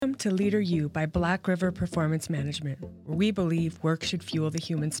to Leader U by Black River Performance Management, where we believe work should fuel the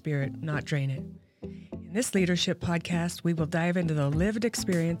human spirit, not drain it. In this leadership podcast, we will dive into the lived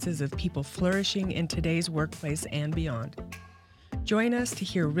experiences of people flourishing in today's workplace and beyond. Join us to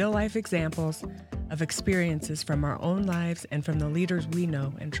hear real-life examples of experiences from our own lives and from the leaders we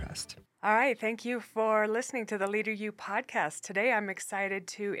know and trust. All right, thank you for listening to the Leader U podcast. Today, I'm excited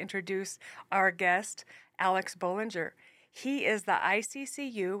to introduce our guest, Alex Bollinger. He is the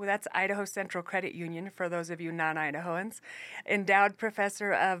ICCU, that's Idaho Central Credit Union, for those of you non-Idahoans, endowed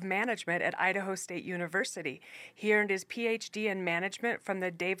professor of management at Idaho State University. He earned his PhD in management from the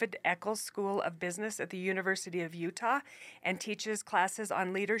David Eccles School of Business at the University of Utah and teaches classes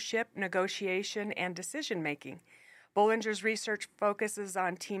on leadership, negotiation, and decision-making. Bollinger's research focuses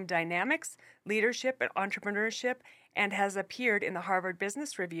on team dynamics, leadership, and entrepreneurship, and has appeared in the Harvard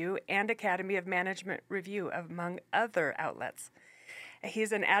Business Review and Academy of Management Review, among other outlets.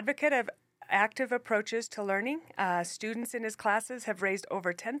 He's an advocate of active approaches to learning. Students in his classes have raised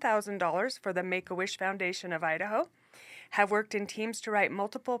over $10,000 for the Make-A-Wish Foundation of Idaho, have worked in teams to write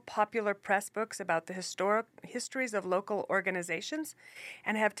multiple popular press books about the histories of local organizations,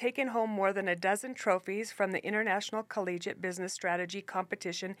 and have taken home more than a dozen trophies from the International Collegiate Business Strategy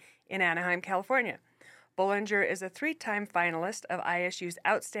Competition in Anaheim, California. Bollinger is a 3-time finalist of ISU's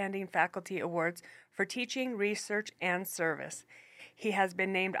Outstanding Faculty Awards for Teaching, Research, and Service. He has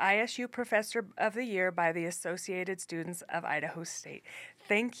been named ISU Professor of the Year by the Associated Students of Idaho State.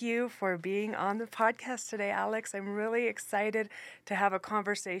 Thank you for being on the podcast today, Alex. I'm really excited to have a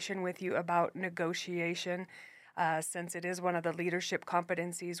conversation with you about negotiation, since it is one of the leadership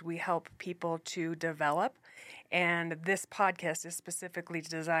competencies we help people to develop. And this podcast is specifically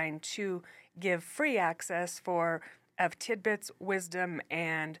designed to give free access of tidbits, wisdom,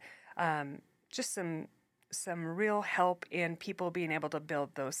 and just some real help in people being able to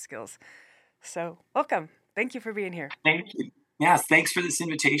build those skills. So welcome. Thank you for being here. Thank you. Yes, thanks for this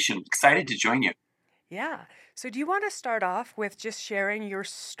invitation. Excited to join you. Yeah. So do you want to start off with just sharing your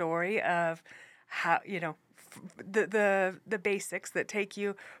story of how, the basics that take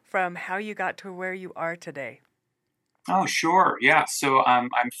you from how you got to where you are today? Oh, sure. Yeah. So I'm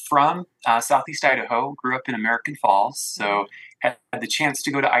from Southeast Idaho, grew up in American Falls, so had the chance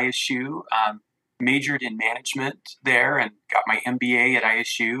to go to ISU, majored in management there and got my MBA at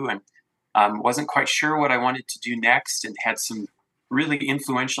ISU, and wasn't quite sure what I wanted to do next, and had some really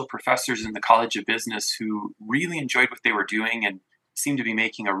influential professors in the College of Business who really enjoyed what they were doing and seemed to be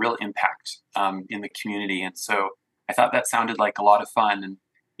making a real impact in the community. And so I thought that sounded like a lot of fun, and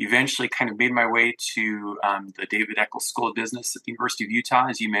eventually kind of made my way to the David Eccles School of Business at the University of Utah,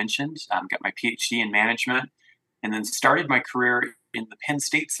 as you mentioned, got my PhD in management, and then started my career in the Penn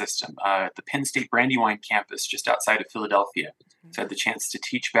State system, the Penn State Brandywine campus just outside of Philadelphia. So I had the chance to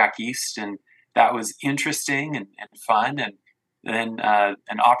teach back east, and that was interesting and fun. And then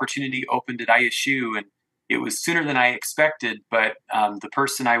an opportunity opened at ISU, and it was sooner than I expected, but the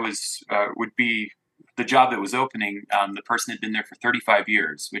person I was would be the job that was opening, the person had been there for 35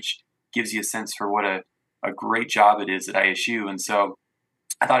 years, which gives you a sense for what a great job it is at ISU. And so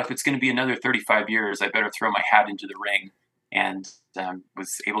I thought, if it's going to be another 35 years, I better throw my hat into the ring, and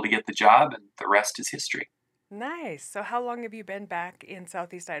was able to get the job, and the rest is history. Nice. So how long have you been back in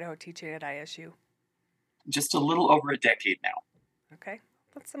Southeast Idaho teaching at ISU? Just a little over a decade now. Okay.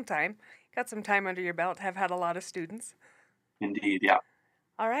 That's some time. Got some time under your belt. Have had a lot of students. Indeed, yeah.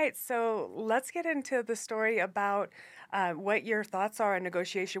 All right, so let's get into the story about what your thoughts are on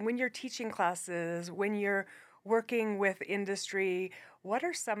negotiation. When you're teaching classes, when you're working with industry, what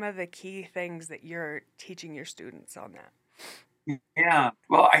are some of the key things that you're teaching your students on that? Yeah,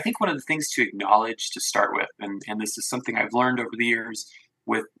 well, I think one of the things to acknowledge to start with, and this is something I've learned over the years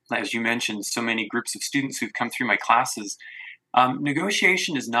with, as you mentioned, so many groups of students who've come through my classes,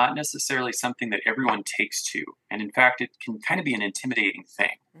 negotiation is not necessarily something that everyone takes to. And in fact, it can kind of be an intimidating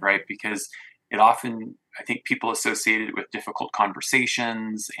thing, right? Because it often, I think, people associate it with difficult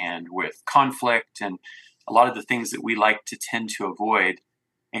conversations and with conflict and a lot of the things that we like to tend to avoid.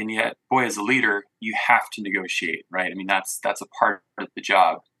 And yet, boy, as a leader, you have to negotiate, right? I mean, that's a part of the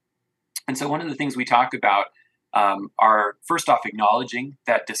job. And so one of the things we talk about are, first off, acknowledging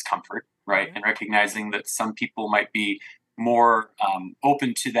that discomfort, right? And recognizing that some people might be more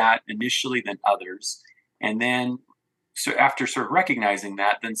open to that initially than others. And then, so after sort of recognizing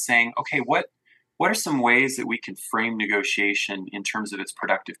that, then saying, okay, what are some ways that we can frame negotiation in terms of its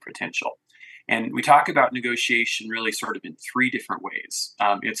productive potential? And we talk about negotiation really sort of in 3 different ways.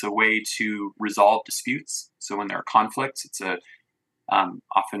 It's a way to resolve disputes. So when there are conflicts, it's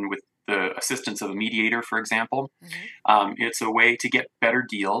often with the assistance of a mediator, for example. Mm-hmm. It's a way to get better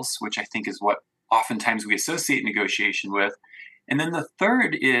deals, which I think is what oftentimes we associate negotiation with. And then the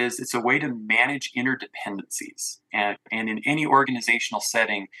third is it's a way to manage interdependencies. And in any organizational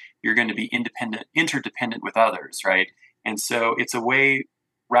setting, you're going to be interdependent with others, right? And so it's a way,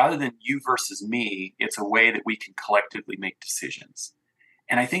 rather than you versus me, it's a way that we can collectively make decisions.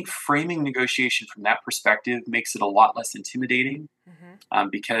 And I think framing negotiation from that perspective makes it a lot less intimidating, Mm-hmm.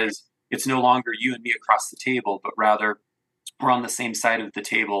 because it's no longer you and me across the table, but rather we're on the same side of the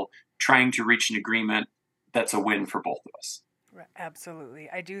table trying to reach an agreement that's a win for both of us. Right, absolutely.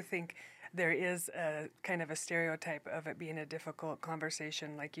 I do think there is a kind of a stereotype of it being a difficult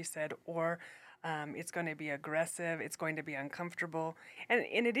conversation, like you said, or it's going to be aggressive, it's going to be uncomfortable. And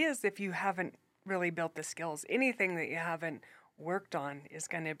it is if you haven't really built the skills. Anything that you haven't worked on is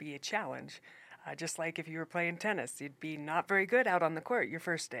going to be a challenge. Just like if you were playing tennis, you'd be not very good out on the court your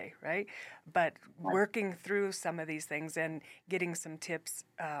first day, right? But working through some of these things and getting some tips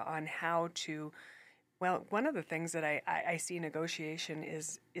on how to, well, one of the things that I see negotiation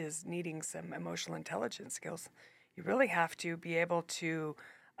is needing some emotional intelligence skills. You really have to be able to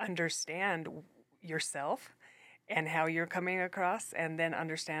understand yourself and how you're coming across, and then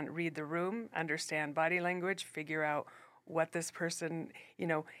read the room, understand body language, figure out what this person,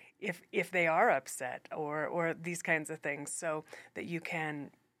 if they are upset or these kinds of things, so that you can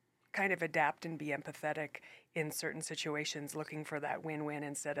kind of adapt and be empathetic in certain situations, looking for that win-win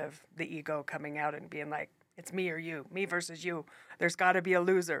instead of the ego coming out and being like, it's me or you, me versus you. There's got to be a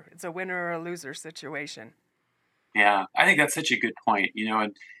loser. It's a winner or a loser situation. Yeah, I think that's such a good point.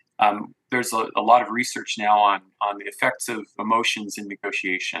 And there's a lot of research now on the effects of emotions in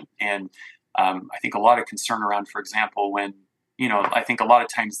negotiation, and I think a lot of concern around, for example, when I think a lot of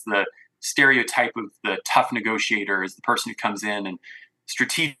times the stereotype of the tough negotiator is the person who comes in and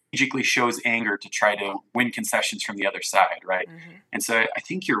strategically shows anger to try to win concessions from the other side, right? Mm-hmm. And so I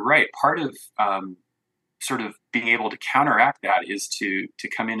think you're right. Part of sort of being able to counteract that is to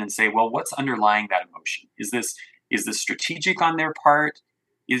come in and say, well, what's underlying that emotion? Is this strategic on their part?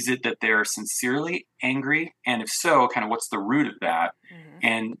 Is it that they're sincerely angry? And if so, kind of what's the root of that? Mm-hmm.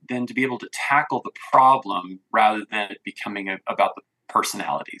 And then to be able to tackle the problem rather than it becoming about the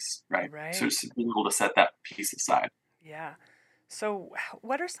personalities, right? Right. So just being able to set that piece aside. Yeah. So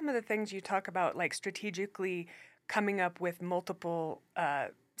what are some of the things you talk about, like strategically coming up with multiple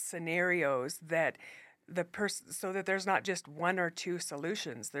scenarios that the person, so that there's not just one or two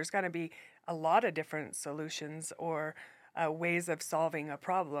solutions? There's going to be a lot of different solutions or ways of solving a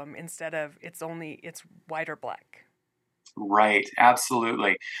problem, instead of it's white or black. Right,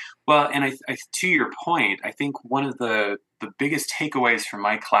 absolutely. Well, and to your point, I think one of the biggest takeaways from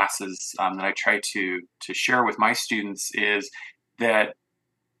my classes, that I try to share with my students is that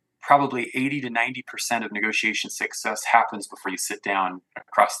probably 80 to 90% of negotiation success happens before you sit down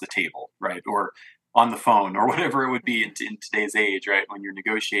across the table, right? Or on the phone or whatever it would be in today's age, right? When you're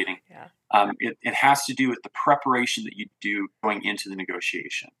negotiating. Yeah. It has to do with the preparation that you do going into the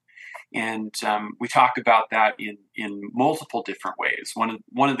negotiation. And we talk about that in multiple different ways.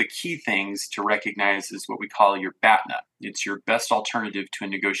 One of the key things to recognize is what we call your BATNA. It's your best alternative to a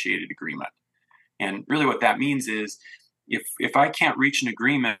negotiated agreement. And really what that means is if I can't reach an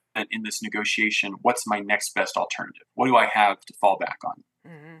agreement in this negotiation, what's my next best alternative? What do I have to fall back on?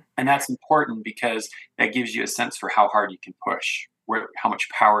 Mm-hmm. And that's important because that gives you a sense for how hard you can push, how much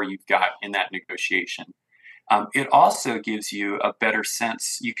power you've got in that negotiation. It also gives you a better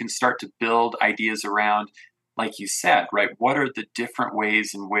sense. You can start to build ideas around, like you said, right? What are the different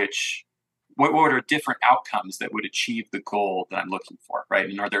ways in which, what are different outcomes that would achieve the goal that I'm looking for, right?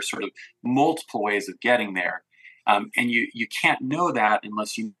 And are there sort of multiple ways of getting there? And you can't know that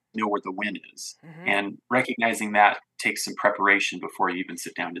unless you know where the win is. Mm-hmm. And recognizing that takes some preparation before you even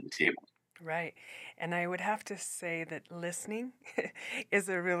sit down to the table. Right. And I would have to say that listening is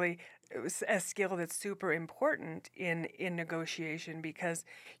a skill that's super important in negotiation, because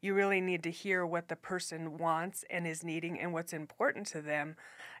you really need to hear what the person wants and is needing and what's important to them.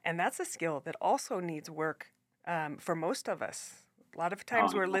 And that's a skill that also needs work for most of us. A lot of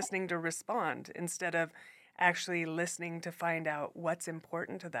times we're listening to respond instead of actually listening to find out what's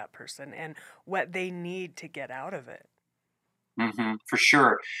important to that person and what they need to get out of it. Mm-hmm, for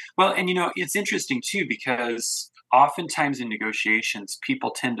sure. Well, and it's interesting too, because oftentimes in negotiations, people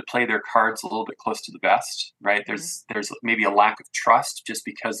tend to play their cards a little bit close to the vest, right? Mm-hmm. There's maybe a lack of trust just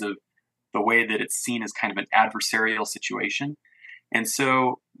because of the way that it's seen as kind of an adversarial situation. And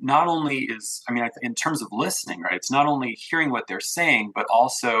so not only in terms of listening, right, it's not only hearing what they're saying, but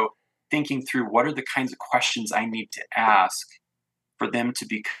also thinking through what are the kinds of questions I need to ask for them to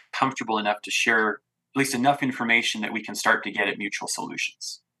be comfortable enough to share at least enough information that we can start to get at mutual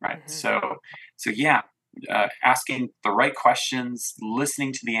solutions, right? So yeah, asking the right questions,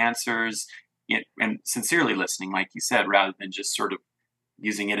 listening to the answers, and sincerely listening, like you said, rather than just sort of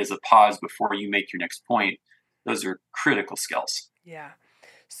using it as a pause before you make your next point. Those are critical skills. Yeah.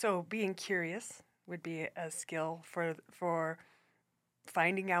 So being curious would be a skill for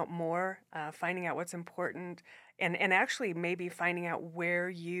finding out more, finding out what's important, and actually maybe finding out where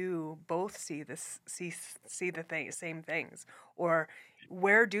you both see the same things, or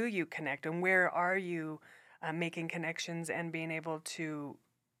where do you connect, and where are you making connections and being able to,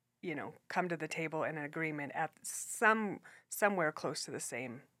 come to the table in an agreement at somewhere close to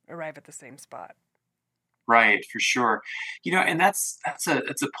arrive at the same spot. Right, for sure. And that's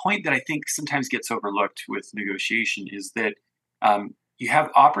a point that I think sometimes gets overlooked with negotiation is that you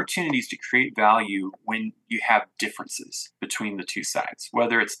have opportunities to create value when you have differences between the two sides,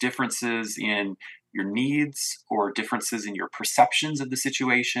 whether it's differences in your needs or differences in your perceptions of the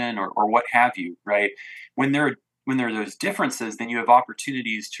situation or what have you, right? When there are those differences, then you have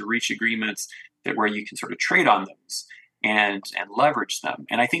opportunities to reach agreements that where you can sort of trade on those and leverage them.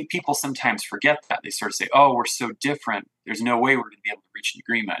 And I think people sometimes forget that. They sort of say, oh, we're so different. There's no way we're going to be able to reach an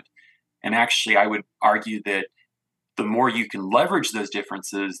agreement. And actually, I would argue that the more you can leverage those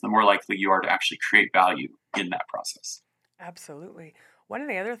differences, the more likely you are to actually create value in that process. Absolutely. One of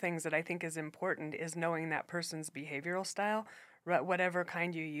the other things that I think is important is knowing that person's behavioral style, whatever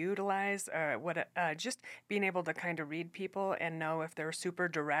kind you utilize, just being able to kind of read people and know if they're super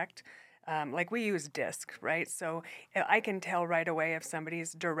direct. Like we use DISC, right? So I can tell right away if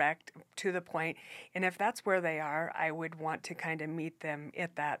somebody's direct to the point, and if that's where they are, I would want to kind of meet them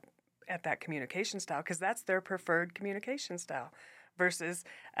at that communication style, because that's their preferred communication style, versus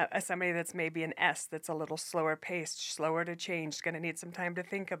somebody that's maybe an S, that's a little slower paced, slower to change, going to need some time to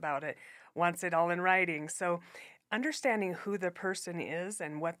think about it, wants it all in writing. So understanding who the person is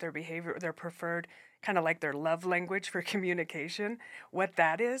and what their behavior, their preferred, kind of like their love language for communication, what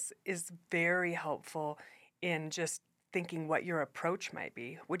that is very helpful in just thinking what your approach might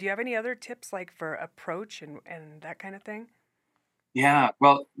be. Would you have any other tips like for approach and that kind of thing? Yeah,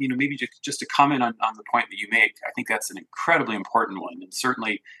 well, maybe just to comment on the point that you make, I think that's an incredibly important one. And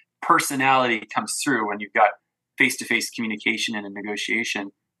certainly personality comes through when you've got face to face communication and a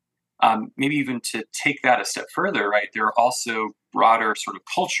negotiation. Maybe even to take that a step further, right? There are also broader sort of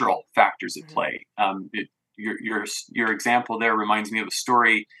cultural factors at play. Your example there reminds me of a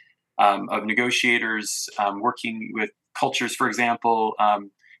story of negotiators working with cultures, for example,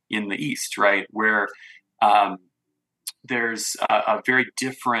 in the East, right, where there's a very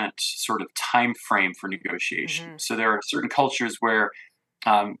different sort of time frame for negotiation. So there are certain cultures where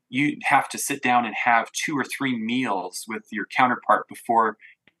you have to sit down and have 2 or 3 meals with your counterpart before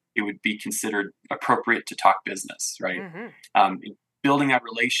it would be considered appropriate to talk business, right? Building that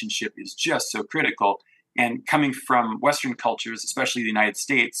relationship is just so critical. And coming from Western cultures, especially the United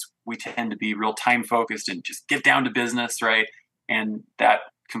States, we tend to be real time focused and just get down to business, right? And that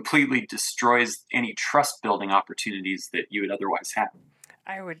completely destroys any trust building opportunities that you would otherwise have.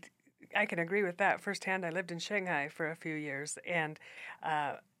 I can agree with that firsthand. I lived in Shanghai for a few years, and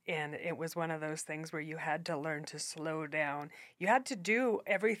it was one of those things where you had to learn to slow down. You had to do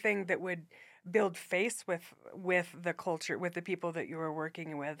everything that would build face with the culture, with the people that you were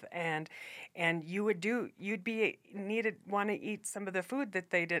working with, and you'd want to eat some of the food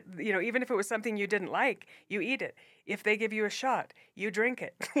that they did, even if it was something you didn't like, you eat it. If they give you a shot, you drink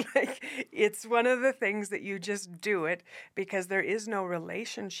it. Like, it's one of the things that you just do it, because there is no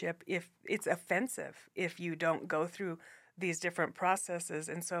relationship if it's offensive if you don't go through these different processes.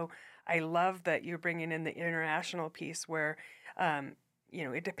 And so I love that you're bringing in the international piece where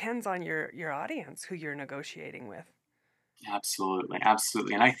it depends on your audience who you're negotiating with. Absolutely,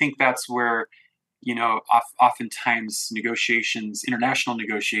 absolutely. And I think that's where, oftentimes international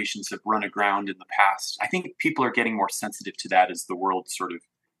negotiations have run aground in the past. I think people are getting more sensitive to that as the world sort of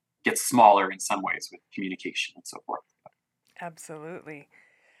gets smaller in some ways with communication and so forth. Absolutely.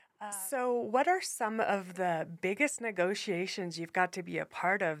 So what are some of the biggest negotiations you've got to be a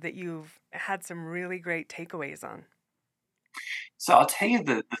part of that you've had some really great takeaways on? So I'll tell you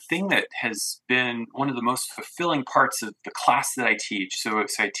the thing that has been one of the most fulfilling parts of the class that I teach. So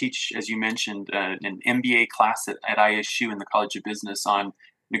I teach, as you mentioned, an MBA class at ISU in the College of Business on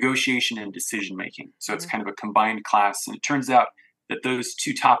negotiation and decision making. So it's kind of a combined class. And it turns out that those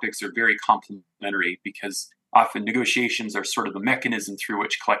two topics are very complementary, because often negotiations are sort of the mechanism through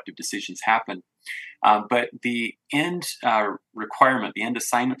which collective decisions happen. But the end requirement, the end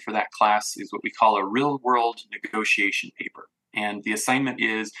assignment for that class is what we call a real world negotiation paper. And the assignment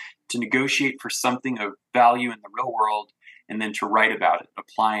is to negotiate for something of value in the real world and then to write about it,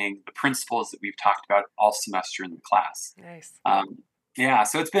 applying the principles that we've talked about all semester in the class. Nice. Yeah,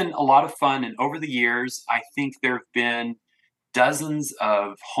 so it's been a lot of fun. And over the years, I think there have been dozens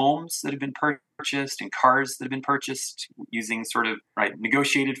of homes that have been purchased and cars that have been purchased using sort of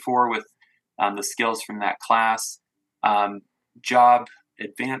negotiated for with the skills from that class, job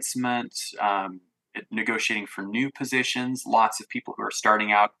advancement, negotiating for new positions. Lots of people who are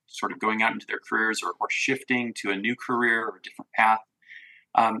starting out, sort of going out into their careers or shifting to a new career or a different path.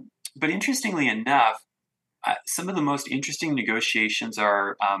 But interestingly enough, some of the most interesting negotiations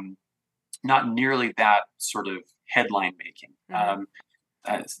are not nearly that sort of headline making. Mm-hmm.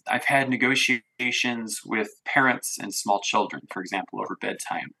 I've had negotiations with parents and small children, for example, over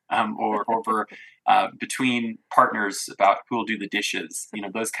bedtime, or over between partners about who will do the dishes,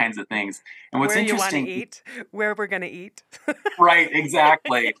 those kinds of things. And what's Where you want to interesting, eat, where we're going to eat. right?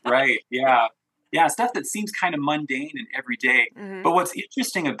 Exactly, right? Yeah, yeah, stuff that seems kind of mundane and everyday. Mm-hmm. But what's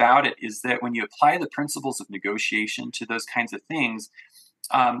interesting about it is that when you apply the principles of negotiation to those kinds of things,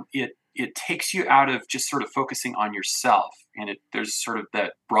 it takes you out of just sort of focusing on yourself, and there's sort of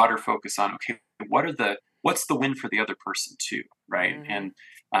that broader focus on, okay, what's the win for the other person too, right? Mm-hmm.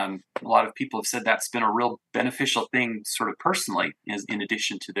 And a lot of people have said that's been a real beneficial thing, sort of personally, in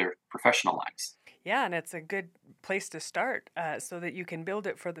addition to their professional lives. Yeah, and it's a good place to start so that you can build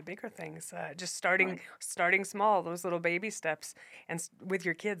it for the bigger things. Just starting small, those little baby steps, and with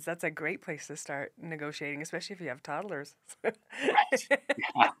your kids, that's a great place to start negotiating, especially if you have toddlers. Right.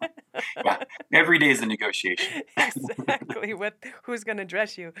 Yeah. Yeah. Every day is a negotiation. Exactly. Who's going to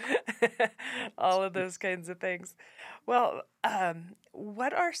dress you? All of those kinds of things. Well,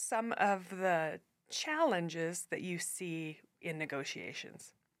 what are some of the challenges that you see in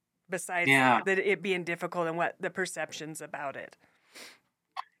negotiations? Besides that it being difficult and what the perceptions about it.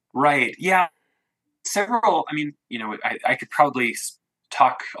 Right. Yeah. Several, I mean, I could probably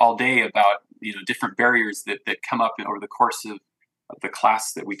talk all day about, different barriers that come up over the course of the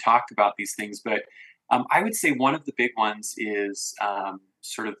class that we talk about these things. But I would say one of the big ones is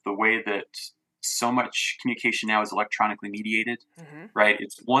sort of the way that so much communication now is electronically mediated, Mm-hmm. right?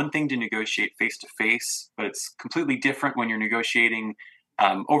 It's one thing to negotiate face to face, but it's completely different when you're negotiating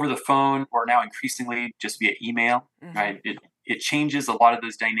over the phone, or now increasingly just via email, Mm-hmm. right? It changes a lot of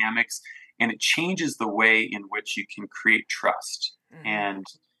those dynamics, and it changes the way in which you can create trust. Mm-hmm. And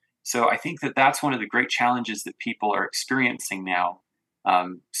so I think that that's one of the great challenges that people are experiencing now.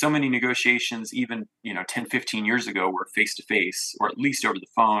 So many negotiations, even 10, 15 years ago, were face to face, or at least over the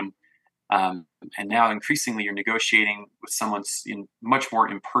phone. And now increasingly you're negotiating with someone in much more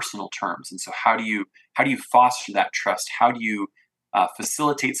impersonal terms. And so how do you foster that trust? How do you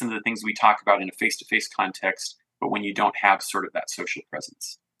facilitate some of the things we talk about in a face-to-face context, but when you don't have sort of that social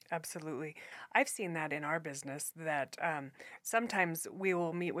presence? Absolutely. I've seen that in our business that sometimes we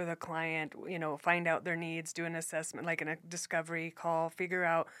will meet with a client, find out their needs, do an assessment, like in a discovery call, figure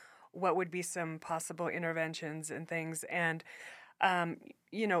out what would be some possible interventions and things. And,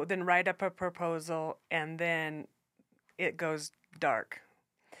 then write up a proposal, and then it goes dark,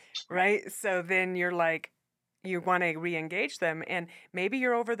 right? So then you're like, you want to re-engage them, and maybe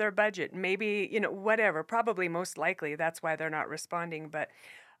you're over their budget, maybe, whatever, probably most likely that's why they're not responding. But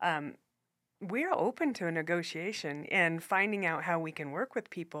we're open to a negotiation and finding out how we can work with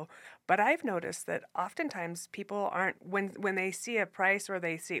people. But I've noticed that oftentimes people aren't, when they see a price, or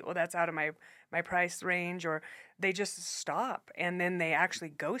they see, well, that's out of my price range, or they just stop, and then they actually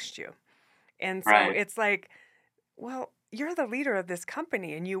ghost you. And so It's like, well, you're the leader of this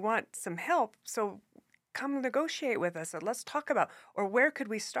company and you want some help, so come negotiate with us, and let's talk about, or where could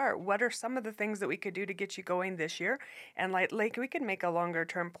we start? What are some of the things that we could do to get you going this year? And like we can make a longer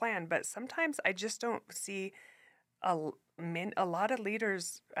term plan. But sometimes I just don't see a lot of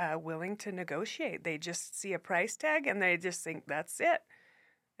leaders willing to negotiate. They just see a price tag and they just think that's it.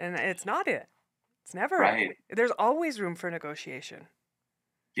 And it's not it. It's never Right. There's always room for negotiation.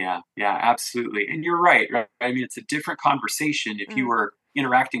 Yeah, absolutely. And you're right. I mean, it's a different conversation if you were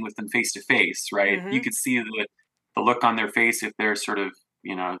interacting with them face to face, right? Mm-hmm. You could see the look on their face if they're sort of,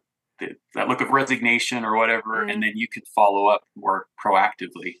 that look of resignation or whatever, and then you could follow up more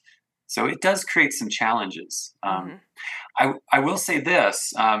proactively. So it does create some challenges. I will say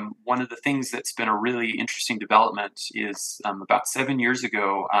this, one of the things that's been a really interesting development is about 7 years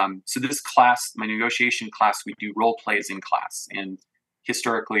ago. So this class, my negotiation class, we do role plays in class. And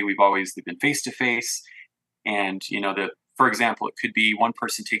historically, we've always been face to face. And, for example, it could be one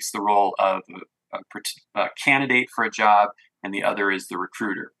person takes the role of a candidate for a job, and the other is the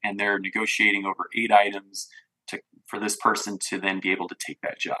recruiter. And they're negotiating over 8 items for this person to then be able to take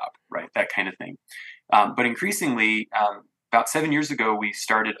that job, right? That kind of thing. But increasingly, about 7 years ago, we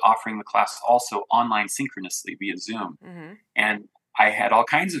started offering the class also online synchronously via Zoom. Mm-hmm. And I had all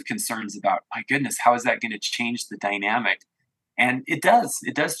kinds of concerns about, my goodness, how is that going to change the dynamic? And it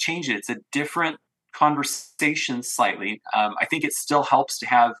does change it. It's a different conversation slightly. I think it still helps to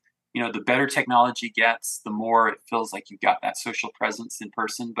have, the better technology gets, the more it feels like you've got that social presence in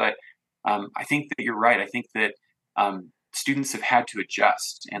person. But I think that you're right. I think that students have had to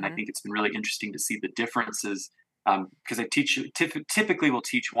adjust. And I think it's been really interesting to see the differences because I typically will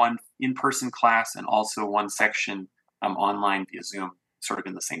teach one in-person class and also one section online via Zoom, sort of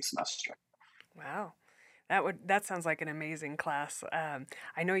in the same semester. Wow. That sounds like an amazing class.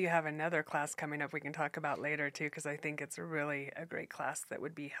 I know you have another class coming up we can talk about later too, because I think it's really a great class that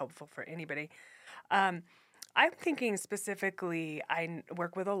would be helpful for anybody. I'm thinking specifically, I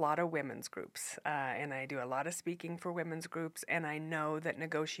work with a lot of women's groups, and I do a lot of speaking for women's groups, and I know that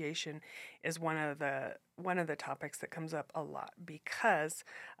negotiation is one of the topics that comes up a lot because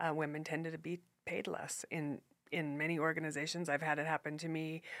women tend to be paid less in many organizations. I've had it happen to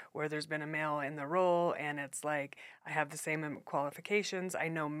me where there's been a male in the role and it's like I have the same qualifications. I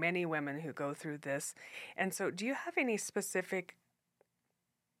know many women who go through this. And so do you have any specific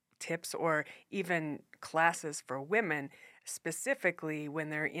tips or even classes for women specifically when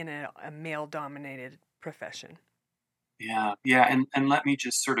they're in a male-dominated profession? Yeah, and let me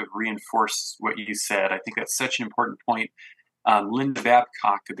just sort of reinforce what you said. I think that's such an important point. Linda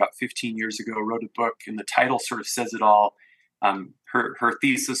Babcock, about 15 years ago, wrote a book, and the title sort of says it all. Her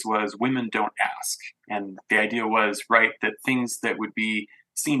thesis was "Women Don't Ask," and the idea was, right, that things that would be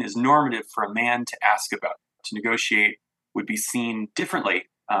seen as normative for a man to ask about, to negotiate, would be seen differently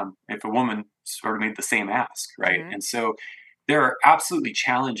if a woman sort of made the same ask, right? Mm-hmm. And so there are absolutely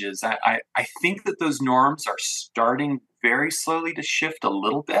challenges. I think that those norms are starting very slowly to shift a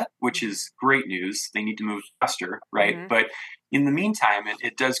little bit, which is great news. They need to move faster, right? Mm-hmm. But in the meantime,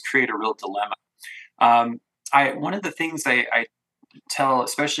 it does create a real dilemma. One of the things I tell,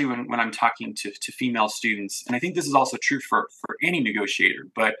 especially when I'm talking to female students, and I think this is also true for any negotiator,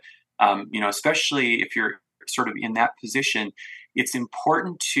 but especially if you're sort of in that position, it's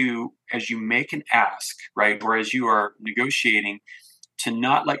important to, as you make an ask, right, or as you are negotiating, to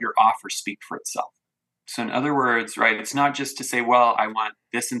not let your offer speak for itself. So, in other words, right, it's not just to say, well, I want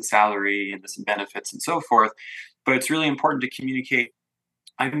this in salary and this in benefits and so forth, but it's really important to communicate.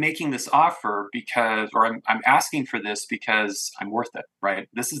 I'm making this offer because, or I'm asking for this because I'm worth it, right?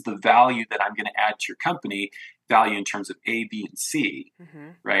 This is the value that I'm going to add to your company, value in terms of A, B, and C, Mm-hmm.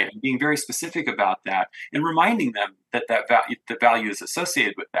 right? And being very specific about that and reminding them that the value is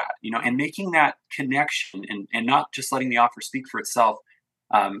associated with that, and making that connection and not just letting the offer speak for itself.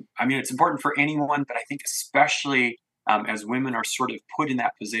 It's important for anyone, but I think especially as women are sort of put in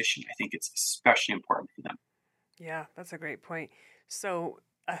that position, I think it's especially important for them. Yeah, that's a great point. So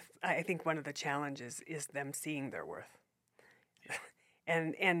I think one of the challenges is them seeing their worth.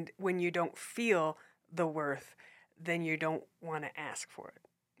 And when you don't feel the worth, then you don't want to ask for it.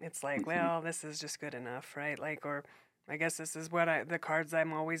 It's like, Mhm. well, this is just good enough, right? Like, or I guess this is the cards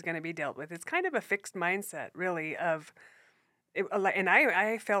I'm always going to be dealt with. It's kind of a fixed mindset, really, of and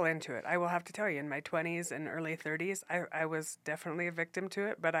I fell into it. I will have to tell you, in my 20s and early 30s, I was definitely a victim to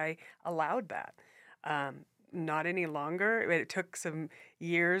it, but I allowed that. Not any longer. It took some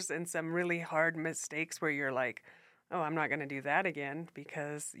years and some really hard mistakes where you're like, oh, I'm not going to do that again,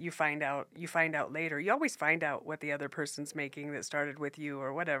 because you find out later. You always find out what the other person's making that started with you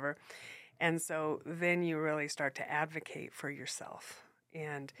or whatever. And so then you really start to advocate for yourself.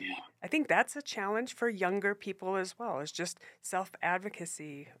 And Yeah. I think that's a challenge for younger people as well. It's just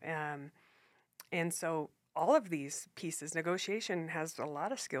self-advocacy. And so all of these pieces, negotiation has a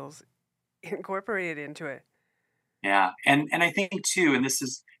lot of skills incorporated into it. Yeah, and I think too, and this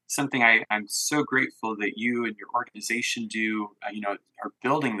is something I'm so grateful that you and your organization do, are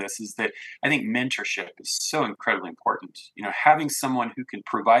building this, is that I think mentorship is so incredibly important. Having someone who can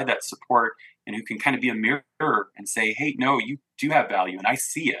provide that support and who can kind of be a mirror and say, hey, no, you do have value, and I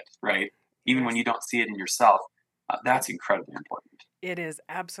see it, right? Even when Yes, you don't see it in yourself, that's incredibly important. it is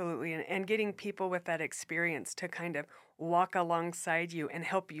absolutely. And getting people with that experience to kind of walk alongside you and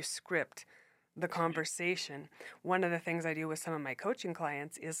help you script the conversation. One of the things I do with some of my coaching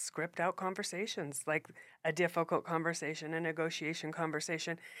clients is script out conversations, like a difficult conversation, a negotiation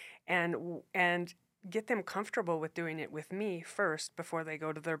conversation, and get them comfortable with doing it with me first before they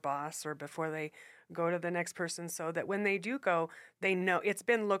go to their boss or before they go to the next person, so that when they do go, they know it's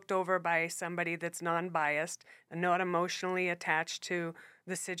been looked over by somebody that's non-biased and not emotionally attached to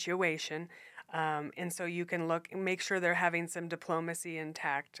the situation. And so you can look and make sure they're having some diplomacy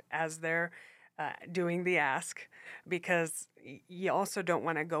intact as they're doing the ask, because you also don't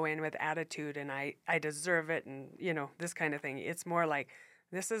want to go in with attitude and I deserve it, and this kind of thing. It's more like,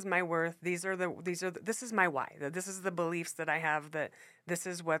 this is my worth. This is my why. This is the beliefs that I have, that this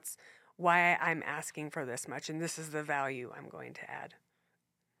is why I'm asking for this much, and this is the value I'm going to add.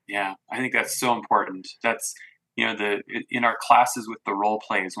 Yeah, I think that's so important. That's, in our classes with the role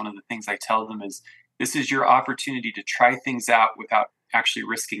plays, one of the things I tell them is, this is your opportunity to try things out without actually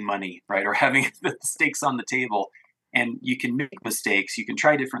risking money, right? Or having the stakes on the table. And you can make mistakes, you can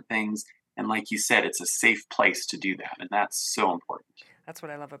try different things. And like you said, it's a safe place to do that. And that's so important. That's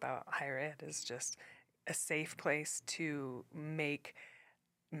what I love about higher ed, is just a safe place to make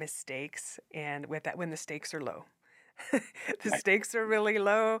mistakes, and with that, when the stakes are low. The Right. stakes are really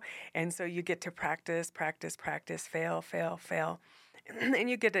low, and so you get to practice, fail, fail, fail. And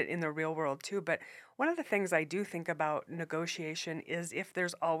you get it in the real world too. But one of the things I do think about negotiation is, if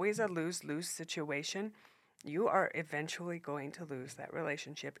there's always a lose-lose situation, you are eventually going to lose that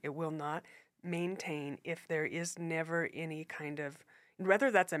relationship. It will not maintain if there is never any kind of,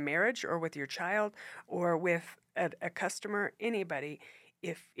 whether that's a marriage or with your child or with a customer, anybody.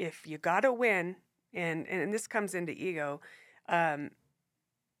 If you gotta win, and this comes into ego,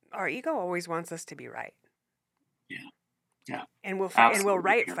 our ego always wants us to be right. Yeah. Yeah. And we'll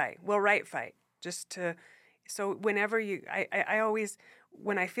Absolutely. right fight, just to, so whenever I always,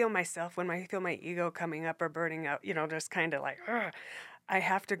 when I feel my ego coming up or burning out, just kind of like, ugh, I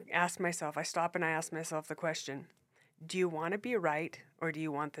have to ask myself, I stop and I ask myself the question, do you want to be right, or do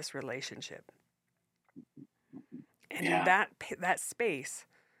you want this relationship? And in Yeah. that space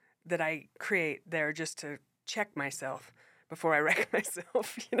that I create there, just to check myself before I wreck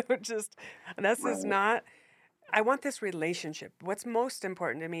myself, just, this is Right. not, I want this relationship. What's most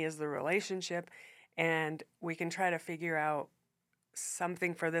important to me is the relationship, and we can try to figure out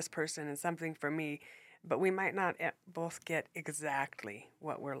something for this person and something for me, but we might not both get exactly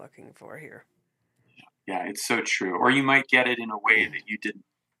what we're looking for here. Yeah, it's so true. Or you might get it in a way that you didn't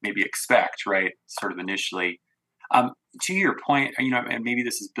maybe expect, right? Sort of initially. Um, to your point, and maybe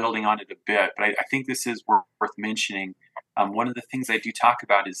this is building on it a bit, but I think this is worth mentioning. One of the things I do talk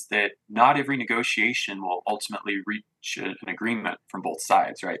about is that not every negotiation will ultimately reach an agreement from both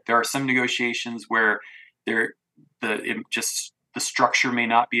sides, right? There are some negotiations where there just the structure may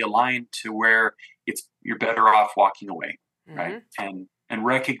not be aligned to where you're better off walking away, right? Mm-hmm. And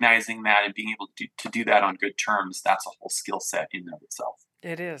recognizing that and being able to do that on good terms, that's a whole skill set in and of itself.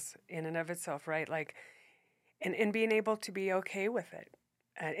 It is in and of itself, right? Like, and being able to be okay with it,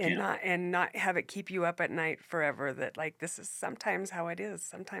 Yeah. and not have it keep you up at night forever. That, like, this is sometimes how it is.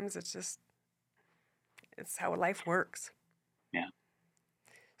 Sometimes it's how life works. Yeah.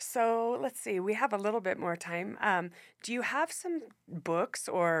 So let's see, we have a little bit more time. Do you have some books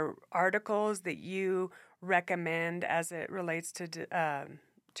or articles that you recommend as it relates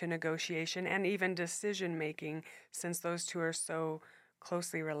to negotiation and even decision making, since those two are so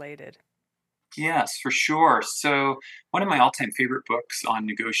closely related? Yes, for sure. So one of my all-time favorite books on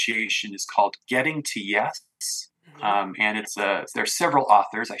negotiation is called Getting to Yes. Hmm. And there's several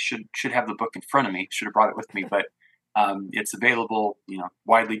authors. I should have the book in front of me. Should have brought it with me, but it's available,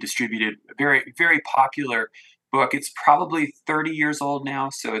 widely distributed. Very, very popular book. It's probably 30 years old now,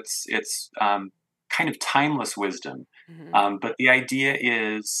 so it's kind of timeless wisdom. Hmm. But the idea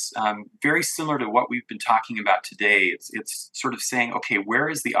is very similar to what we've been talking about today. It's sort of saying, okay, where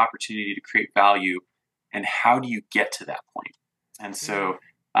is the opportunity to create value, and how do you get to that point? And Mm, so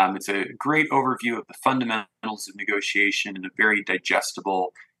it's a great overview of the fundamentals of negotiation in a very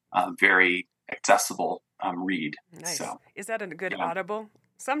digestible, very accessible read. nice. So Is that a good yeah, Audible?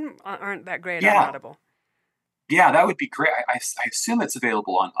 Some aren't that great on yeah, Audible. yeah, that would be great. I assume it's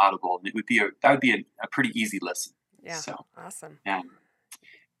available on Audible, and that would be a pretty easy listen. Yeah, So awesome. yeah.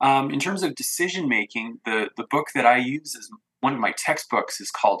 In terms of decision making, the book that I use is one of my textbooks is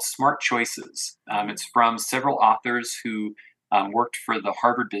called Smart Choices. Hmm. It's from several authors who worked for the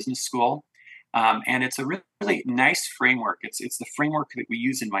Harvard Business School, and it's a really nice framework. It's the framework that we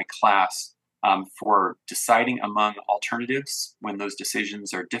use in my class for deciding among alternatives when those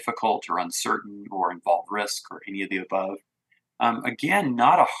decisions are difficult or uncertain or involve risk or any of the above. Again,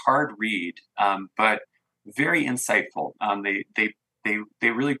 not a hard read, but very insightful. They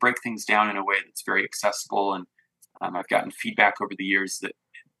really break things down in a way that's very accessible, and I've gotten feedback over the years that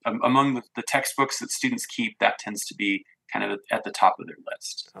among the textbooks that students keep, that tends to be kind of at the top of their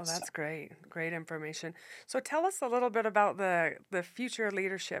list. Oh, So that's great. Great information. So tell us a little bit about the future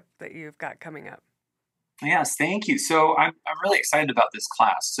leadership that you've got coming up. Yes, thank you. So I'm really excited about this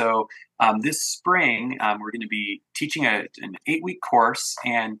class. So this spring, we're going to be teaching an 8-week course,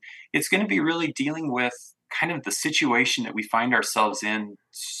 and it's going to be really dealing with kind of the situation that we find ourselves in,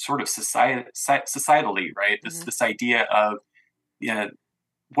 sort of societally, right? This Hmm. this idea of, you know,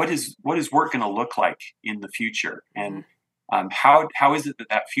 what is work going to look like in the future, Hmm. and how is it that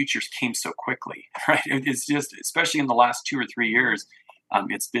that future came so quickly, right? It's just, especially in the last 2 or 3 years,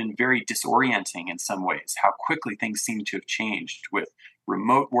 it's been very disorienting in some ways. How quickly things seem to have changed with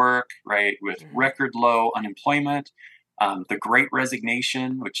remote work, right? With Hmm. record low unemployment, the Great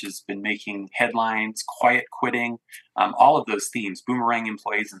Resignation, which has been making headlines, quiet quitting, all of those themes, boomerang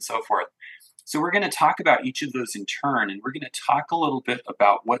employees, and so forth. So, we're going to talk about each of those in turn, and we're going to talk a little bit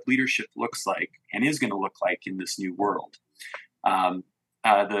about what leadership looks like and is going to look like in this new world. Um,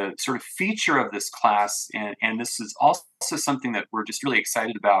 the sort of feature of this class, and this is also something that we're just really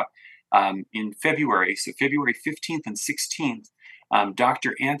excited about, in February, so February 15th and 16th,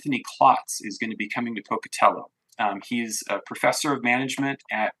 Dr. Anthony Klotz is going to be coming to Pocatello. He's a professor of management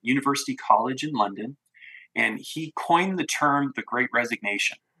at University College in London, and he coined the term the Great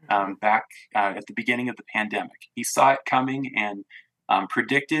Resignation Hmm. back at the beginning of the pandemic. He saw it coming and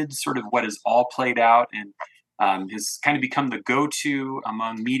predicted sort of what has all played out, and has kind of become the go-to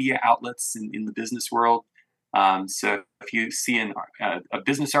among media outlets in the business world. So if you see a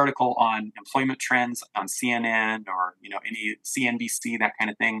business article on employment trends on CNN, or any CNBC, that kind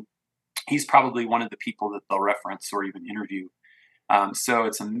of thing, he's probably one of the people that they'll reference or even interview. So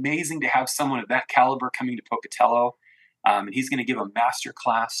it's amazing to have someone of that caliber coming to Pocatello. And he's going to give a master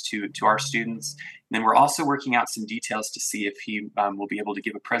class to our students. And then we're also working out some details to see if he will be able to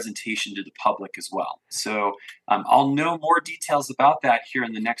give a presentation to the public as well. So I'll know more details about that here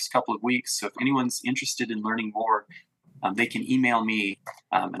in the next couple of weeks. So if anyone's interested in learning more, they can email me,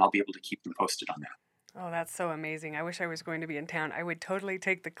 and I'll be able to keep them posted on that. Oh, that's so amazing. I wish I was going to be in town. I would totally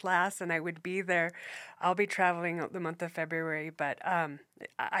take the class and I would be there. I'll be traveling the month of February, but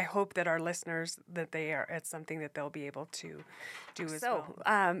I hope that our listeners, that they are, it's something that they'll be able to do as well.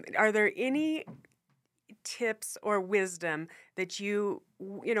 Are there any tips or wisdom that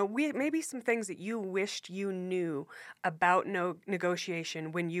maybe some things that you wished you knew about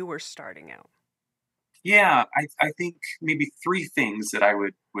negotiation when you were starting out? Yeah, I think maybe three things that I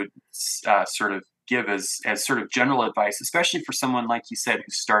would sort of give as sort of general advice, especially for someone like you said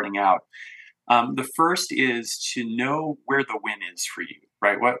who's starting out. The first is to know where the win is for you,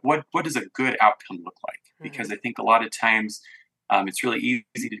 right? What does a good outcome look like? Hmm. Because I think a lot of times, it's really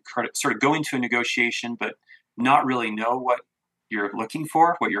easy to sort of go into a negotiation, but not really know what you're looking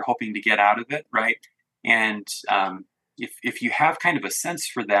for, what you're hoping to get out of it, right? And if you have kind of a sense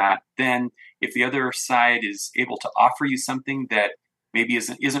for that, then if the other side is able to offer you something that maybe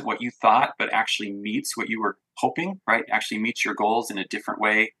isn't what you thought, but actually meets what you were hoping, right? Actually meets your goals in a different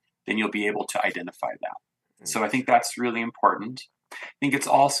way, then you'll be able to identify that. So I think that's really important. I think it's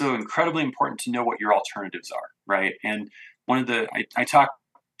also incredibly important to know what your alternatives are, right? And I talk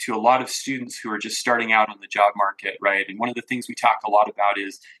to a lot of students who are just starting out on the job market, right? And one of the things we talk a lot about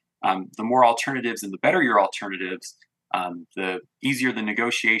is, the more alternatives and the better your alternatives, the easier the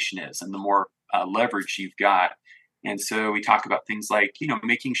negotiation is, and the more leverage you've got. And so we talk about things like,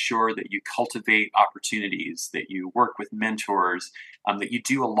 making sure that you cultivate opportunities, that you work with mentors, that you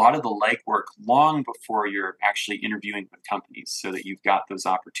do a lot of the legwork long before you're actually interviewing with companies, so that you've got those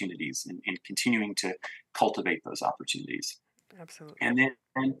opportunities, and continuing to cultivate those opportunities. Absolutely. And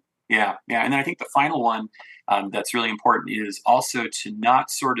then, yeah, yeah. And then I think the final one, that's really important, is also to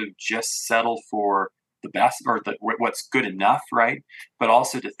not sort of just settle for the best, or what's good enough, right? But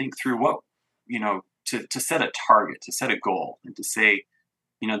also to think through to set a target, to set a goal, and to say,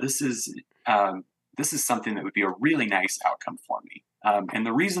 you know, this is um, this is something that would be a really nice outcome for me. And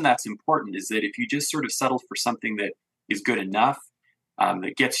the reason that's important is that if you just sort of settle for something that is good enough,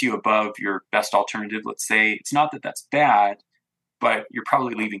 that gets you above your best alternative, let's say, it's not that that's bad, but you're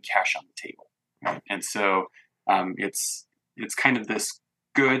probably leaving cash on the table, right? And so it's kind of this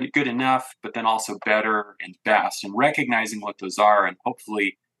good enough, but then also better and best, and recognizing what those are, and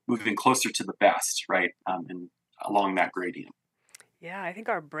hopefully moving closer to the best, right? And along that gradient. Yeah, I think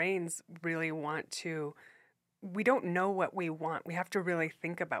our brains really we don't know what we want. We have to really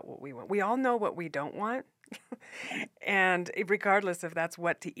think about what we want. We all know what we don't want. And regardless if that's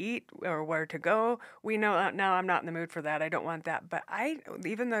what to eat or where to go, we know, no, I'm not in the mood for that. I don't want that. But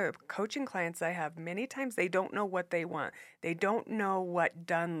even the coaching clients I have, many times they don't know what they want. They don't know what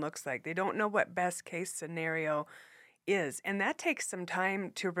done looks like. They don't know what best case scenario is. And that takes some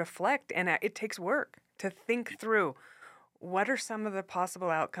time to reflect, and it takes work to think through what are some of the possible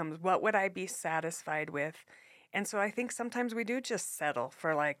outcomes? What would I be satisfied with? And so I think sometimes we do just settle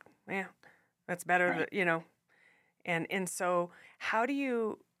for like, yeah, that's better, Right. and so how do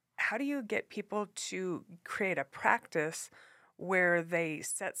you get people to create a practice where they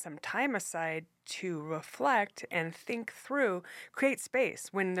set some time aside to reflect and think through, create space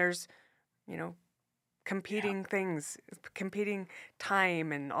when there's, you know, Yeah. competing things, competing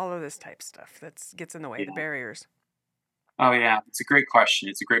time and all of this type stuff that gets in the way, the Yeah. barriers. Oh yeah, it's a great question.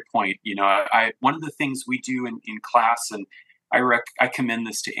 It's a great point. One of the things we do in class, and I commend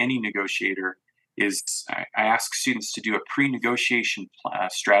this to any negotiator, is I ask students to do a pre-negotiation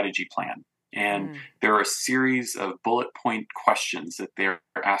strategy plan, and Mm, there are a series of bullet point questions that they're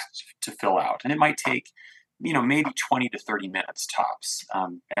asked to fill out, and it might take maybe 20 to 30 minutes tops,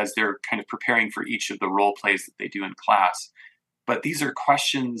 as they're kind of preparing for each of the role plays that they do in class. But these are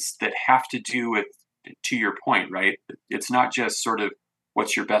questions that have to do with, to your point, right? It's not just sort of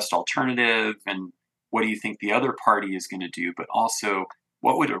what's your best alternative and what do you think the other party is going to do, but also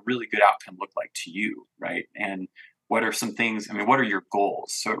what would a really good outcome look like to you, right? And what are some things, I mean, what are your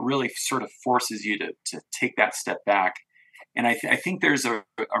goals? So it really sort of forces you to take that step back. And I think there's a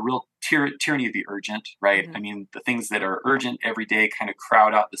real tyranny of the urgent, right? hmm I mean, the things that are urgent every day kind of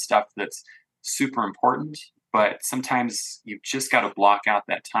crowd out the stuff that's super important, but sometimes you've just got to block out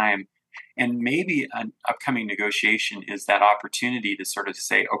that time. And maybe an upcoming negotiation is that opportunity to sort of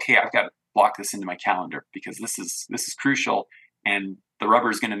say, okay, I've got to block this into my calendar because this is crucial, and the rubber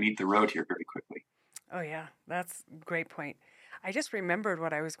is going to meet the road here very quickly. Oh, yeah, that's a great point. I just remembered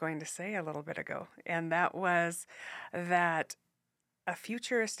what I was going to say a little bit ago, and that was that a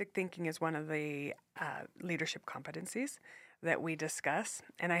futuristic thinking is one of the leadership competencies that we discuss.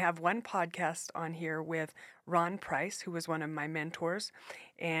 And I have one podcast on here with Ron Price, who was one of my mentors,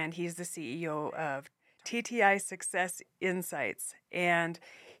 and he's the CEO of TTI Success Insights. And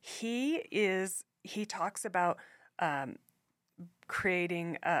he talks about um,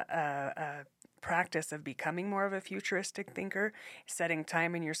 creating a practice of becoming more of a futuristic thinker, setting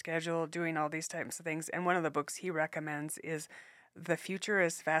time in your schedule, doing all these types of things. And one of the books he recommends is The Future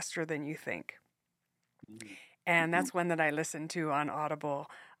is Faster Than You Think. And Mhm. that's one that I listened to on Audible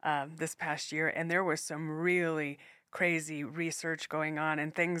this past year. And there was some really crazy research going on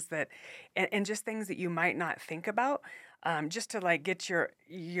and things and just things that you might not think about. Just to like get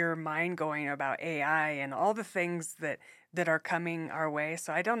your mind going about AI and all the things that are coming our way.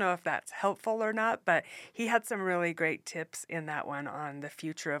 So I don't know if that's helpful or not, but he had some really great tips in that one on the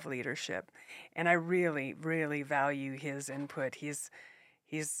future of leadership. And I really, really value his input.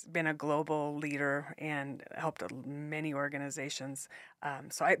 He's been a global leader and helped many organizations.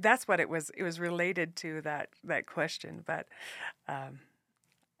 That's what it was. It was related to that question. But um,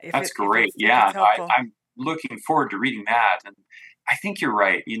 if That's it if great. it's if Yeah, it's no, helpful, I'm looking forward to reading that. And I think you're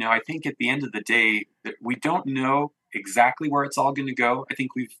right. I think at the end of the day, that we don't know exactly where it's all going to go. I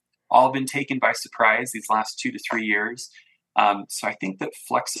think we've all been taken by surprise these last 2 to 3 years. So I think that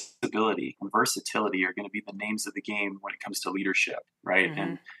flexibility and versatility are going to be the names of the game when it comes to leadership, right? hmm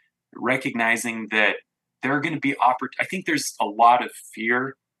And recognizing that there are going to be I think there's a lot of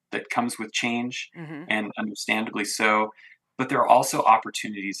fear that comes with change, hmm and understandably so, but there are also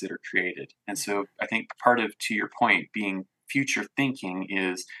opportunities that are created. And hmm so I think part of, to your point, being future thinking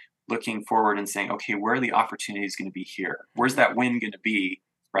is looking forward and saying, okay, where are the opportunities going to be here? Where's hmm that win going to be?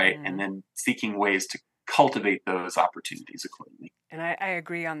 Right. And hmm then seeking ways to cultivate those opportunities accordingly. And I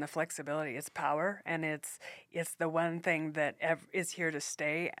agree on the flexibility. It's power, and it's the one thing that is here to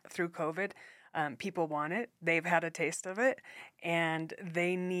stay through COVID. People want it. They've had a taste of it, and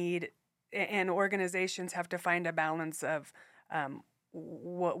and organizations have to find a balance of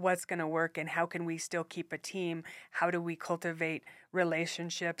what's going to work and how can we still keep a team. How do we cultivate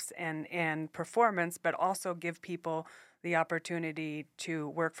relationships and performance, but also give people the opportunity to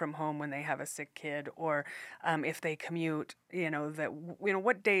work from home when they have a sick kid, or if they commute,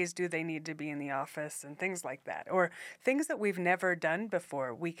 what days do they need to be in the office and things like that, or things that we've never done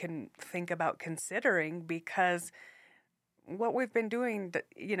before we can think about considering because what we've been doing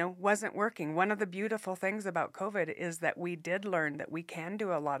wasn't working. One of the beautiful things about COVID is that we did learn that we can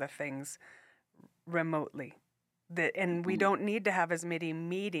do a lot of things remotely, and we Mhm. don't need to have as many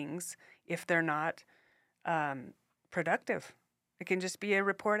meetings if they're not um, productive. It can just be a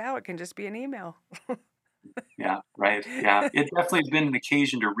report out. It can just be an email. Yeah. Right. Yeah. It definitely has been an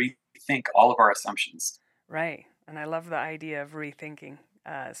occasion to rethink all of our assumptions. Right. And I love the idea of rethinking.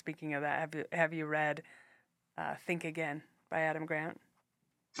 Speaking of that, have you read Think Again by Adam Grant?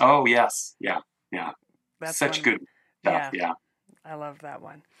 Oh, yes. Yeah. Yeah. That's Such one. good stuff. Yeah, Yeah. I love that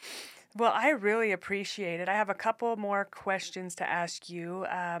one. Well, I really appreciate it. I have a couple more questions to ask you.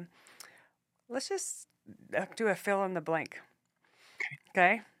 Let's just do a fill in the blank.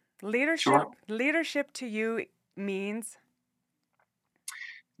 Okay. Leadership. Sure. Leadership to you means.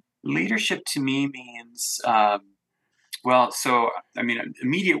 Leadership to me means,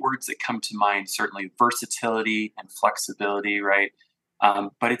 immediate words that come to mind, certainly versatility and flexibility, right?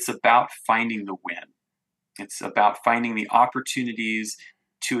 But it's about finding the win. It's about finding the opportunities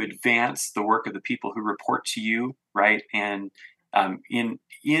to advance the work of the people who report to you, right? And in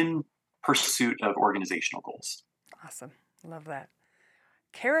pursuit of organizational goals. Awesome. Love that.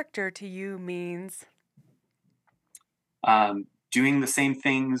 Character to you means doing the same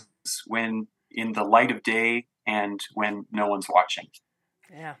things when in the light of day and when no one's watching.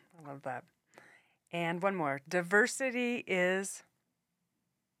 Yeah, I love that. And one more. Diversity is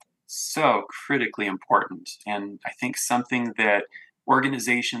so critically important. And I think something that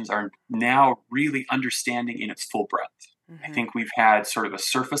organizations are now really understanding in its full breadth. I think we've had sort of a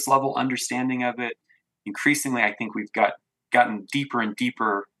surface level understanding of it. Increasingly, I think we've gotten deeper and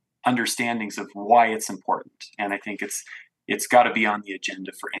deeper understandings of why it's important. And I think it's got to be on the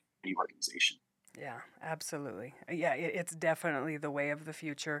agenda for any organization. Yeah, absolutely. Yeah, it's definitely the way of the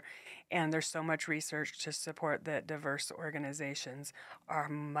future. And there's so much research to support that diverse organizations are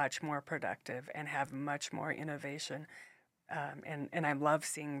much more productive and have much more innovation. And I love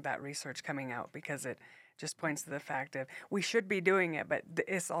seeing that research coming out because it just points to the fact of we should be doing it, but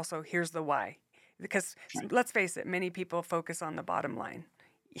it's also here's the why. Because let's face it, many people focus on the bottom line.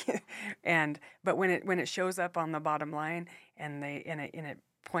 But when it shows up on the bottom line and it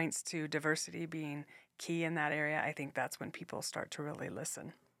points to diversity being key in that area, I think that's when people start to really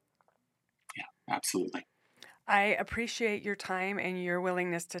listen. Yeah, absolutely. I appreciate your time and your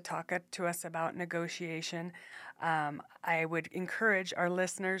willingness to talk to us about negotiation. I would encourage our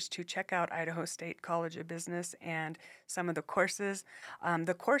listeners to check out Idaho State College of Business and some of the courses.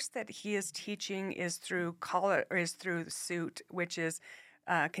 The course that he is teaching is through SUIT, which is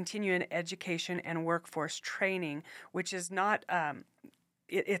Continuing Education and Workforce Training, which is not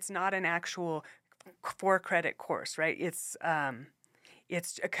it's not an actual 4-credit course, right? It's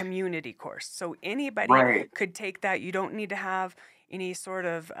a community course. So anybody could take that. You don't need to have any sort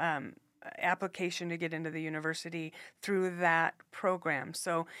of application to get into the university through that program.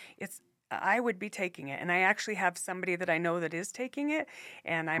 So I would be taking it. And I actually have somebody that I know that is taking it,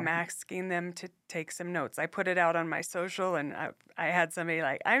 and I'm asking them to take some notes. I put it out on my social, and I had somebody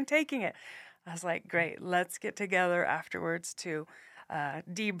like, I'm taking it. I was like, great, let's get together afterwards to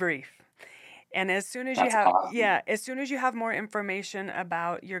debrief. And as soon as as soon as you have more information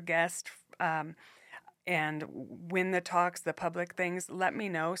about your guest and when the talks, the public things, let me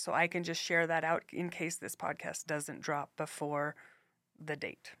know so I can just share that out in case this podcast doesn't drop before the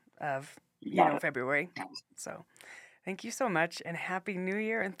date of February. So thank you so much and Happy New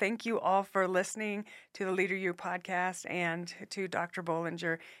Year. And thank you all for listening to the Leader U podcast and to Dr.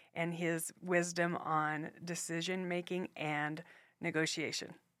 Bollinger and his wisdom on decision making and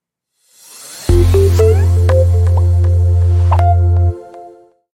negotiation.